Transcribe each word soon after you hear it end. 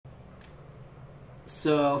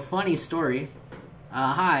So, funny story.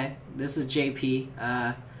 Hi, this is JP.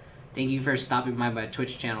 Thank you for stopping by my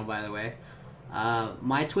Twitch channel, by the way.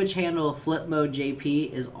 My Twitch handle,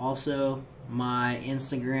 FlipModeJP, is also my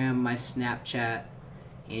Instagram, my Snapchat,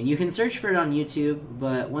 and you can search for it on YouTube,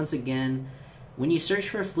 but once again, when you search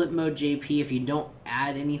for FlipModeJP, if you don't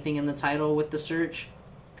add anything in the title with the search,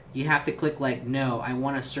 you have to click like, no, I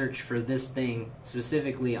want to search for this thing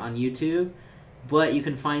specifically on YouTube. But you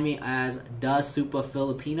can find me as Da Supa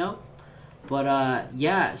Filipino. But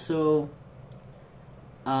yeah, so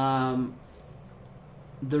the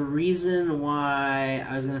reason why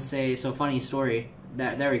I was gonna say, so funny story.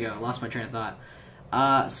 There we go. Lost my train of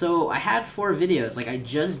thought. So I had 4 videos. Like I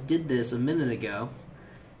just did this a minute ago.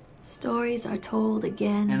 Stories are told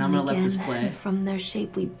again and I'm gonna again, let this play. And from their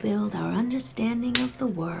shape we build our understanding of the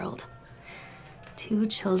world. 2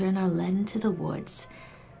 children are led into the woods.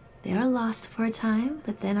 They are lost for a time,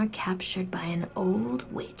 but then are captured by an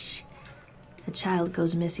old witch. A child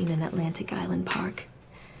goes missing in Atlantic Island Park.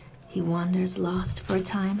 He wanders lost for a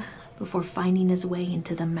time before finding his way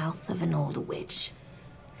into the mouth of an old witch.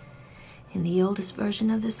 In the oldest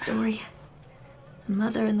version of this story, the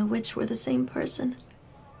mother and the witch were the same person.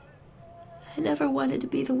 I never wanted to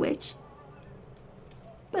be the witch,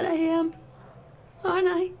 but I am, aren't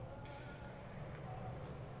I?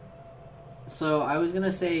 So I was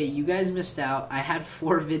gonna say, you guys missed out. I had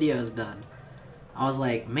 4 videos done. I was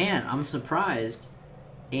like, man, I'm surprised.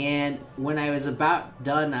 And when I was about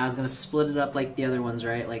done, I was gonna split it up like the other ones,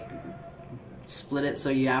 right? Like split it so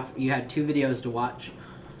you had 2 videos to watch.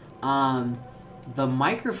 The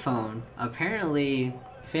microphone, apparently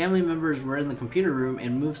family members were in the computer room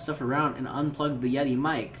and moved stuff around and unplugged the Yeti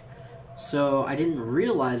mic. So I didn't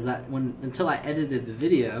realize that until I edited the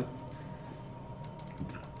video.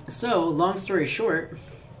 So, long story short,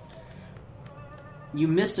 you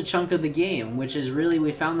missed a chunk of the game, which is really,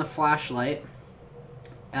 we found the flashlight.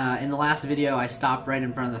 In the last video, I stopped right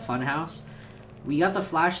in front of the funhouse. We got the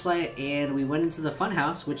flashlight and we went into the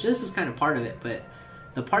funhouse, which this is kind of part of it, but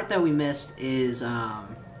the part that we missed is,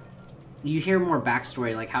 you hear more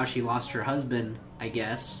backstory, like how she lost her husband, I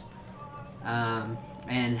guess,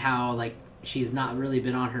 and how, like, she's not really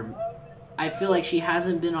been on her, I feel like she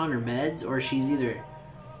hasn't been on her meds, or she's either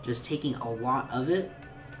just taking a lot of it.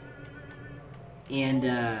 And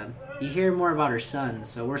you hear more about her son,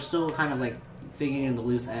 so we're still kind of like figuring the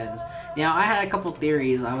loose ends. Now, I had a couple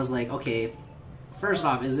theories. I was like, okay, first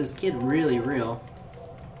off, is this kid really real?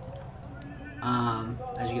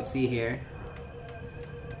 As you can see here,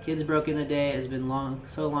 kids broke in a day. It's been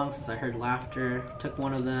so long since I heard laughter. Took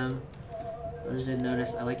one of them. Others didn't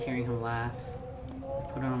notice. I like hearing him laugh.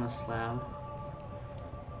 Put it on a slab.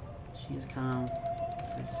 She's calm.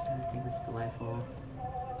 I think this is delightful.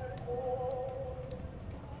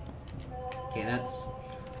 Okay, that's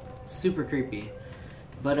super creepy.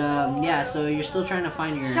 But yeah, so you're still trying to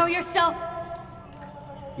find Show yourself.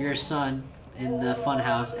 Your son in the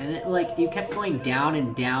funhouse, and it, like, you kept going down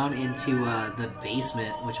and down into the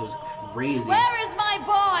basement, which was crazy. Where is my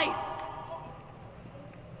boy?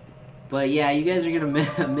 But yeah, you guys are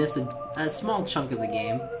gonna miss a small chunk of the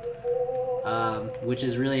game. Which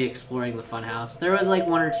is really exploring the funhouse. There was like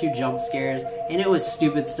 1 or 2 jump scares, and it was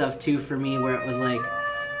stupid stuff too for me, where it was like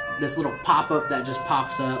this little pop-up that just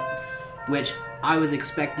pops up, which I was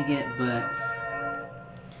expecting it, but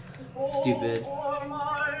stupid.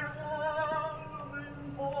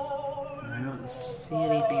 I don't see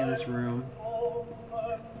anything in this room.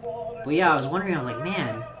 But yeah, I was wondering, I was like,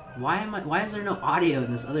 man, why is there no audio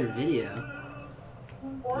in this other video?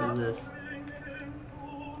 What is this?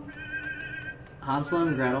 Hansel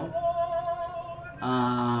and Gretel,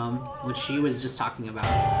 which she was just talking about,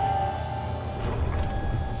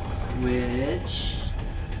 which,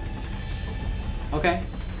 okay,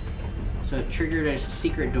 so it triggered a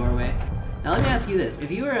secret doorway. Now let me ask you this, if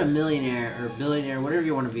you were a millionaire or billionaire, whatever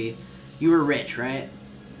you want to be, you were rich, right?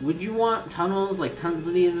 Would you want tunnels, like tons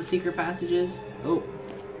of these as secret passages? Oh.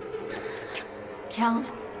 Callum.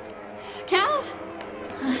 Callum!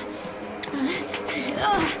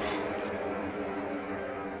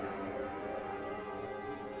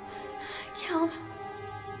 Callum.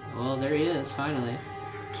 Well, there he is, finally.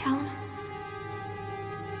 Callum.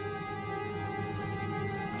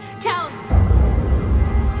 Callum!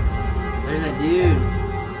 There's that dude.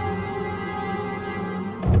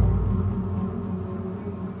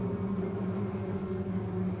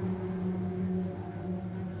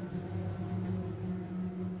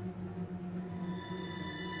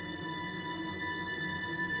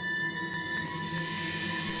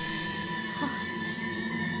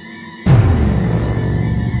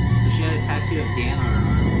 tattoo of Dan on her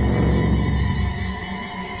arm.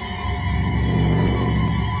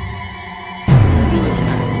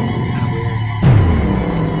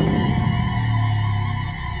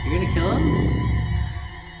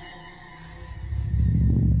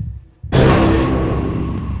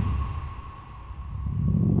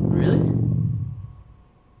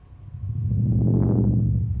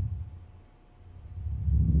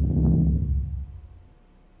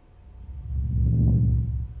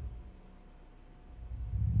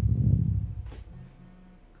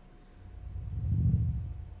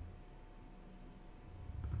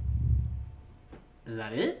 Is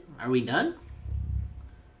that it? Are we done?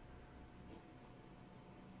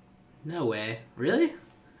 No way. Really?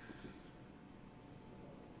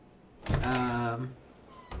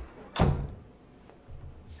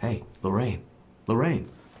 Hey, Lorraine. Lorraine.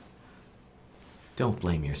 Don't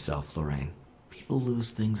blame yourself, Lorraine. People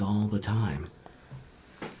lose things all the time.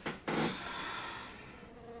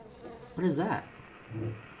 What is that?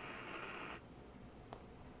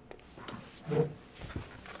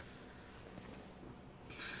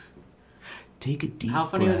 Take a deep How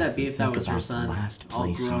funny would breath that be and if that think was her about son, the last all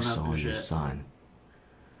place grown you up saw and your shit? son.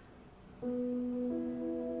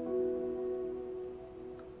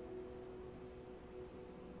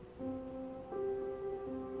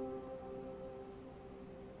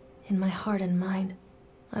 In my heart and mind,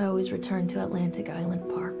 I always return to Atlantic Island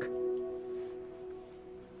Park.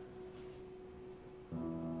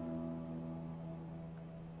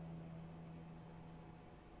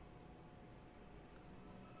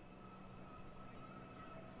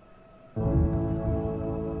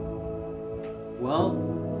 Well,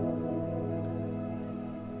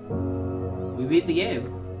 we beat the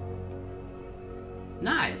game.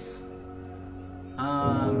 Nice.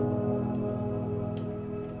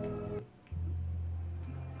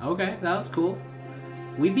 Okay, that was cool.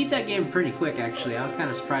 We beat that game pretty quick, actually. I was kind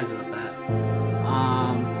of surprised about that.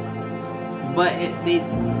 But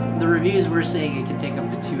the reviews were saying it can take up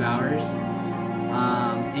to 2 hours.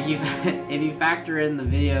 If you factor in the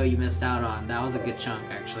video you missed out on, that was a good chunk,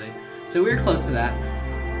 actually. So we were close to that.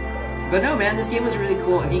 But no, man, this game was really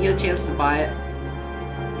cool. If you get a chance to buy it,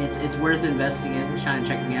 it's worth investing in, trying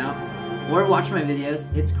checking out, or watch my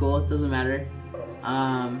videos. It's cool. It doesn't matter.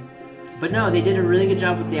 But no, they did a really good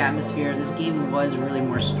job with the atmosphere. This game was really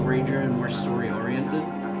more story-driven, more story-oriented.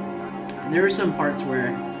 There were some parts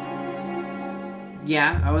where,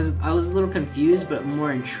 yeah, I was a little confused, but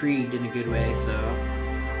more intrigued in a good way. So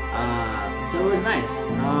it was nice.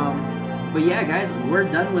 But yeah, guys, we're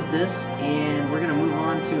done with this, and we're gonna move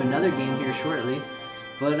on to another game here shortly.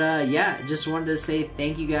 But yeah, just wanted to say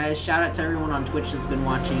thank you guys. Shout out to everyone on Twitch that's been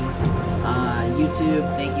watching.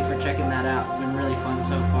 YouTube, thank you for checking that out. It's been really fun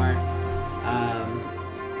so far.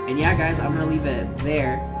 And yeah, guys, I'm gonna leave it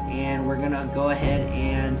there, and we're gonna go ahead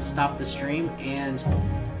and stop the stream. And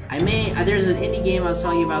there's an indie game I was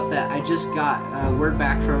telling you about that I just got word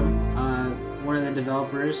back from one of the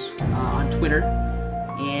developers on Twitter,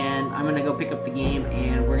 and I'm gonna go pick up the game,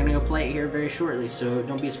 and we're gonna go play it here very shortly. So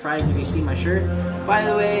don't be surprised if you see my shirt. By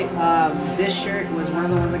the way, this shirt was one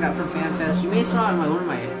of the ones I got from FanFest. You may have saw it in one of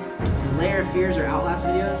my Layer of Fears or Outlast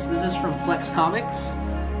videos. This is from Flex Comics.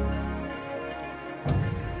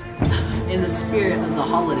 In the spirit of the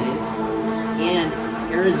holidays, and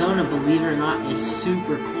Arizona, believe it or not, is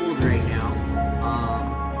super cold right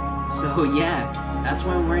now. So yeah, that's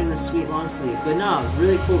why I'm wearing this sweet long sleeve. But no,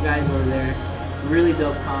 really cool guys over there, really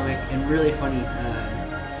dope comic, and really funny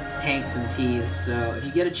tanks and tees. So if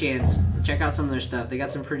you get a chance, check out some of their stuff. They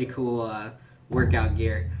got some pretty cool workout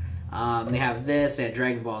gear. They have this, they have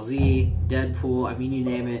Dragon Ball Z, Deadpool, I mean, you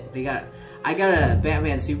name it. I got a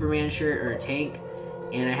Batman Superman shirt or a tank,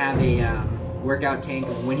 and I have a workout tank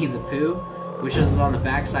of Winnie the Pooh, which is on the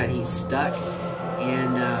backside. He's stuck,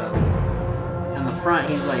 and on the front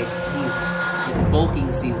it's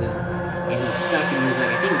bulking season, and he's stuck, and he's like,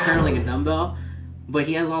 I think curling a dumbbell, but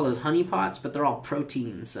he has all those honey pots, but they're all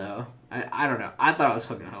protein. So I don't know. I thought it was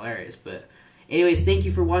fucking hilarious. But anyways, thank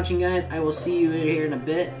you for watching, guys. I will see you here in a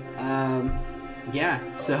bit. Yeah,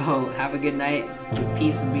 so have a good night.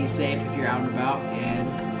 Peace and be safe if you're out and about,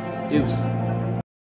 and deuce.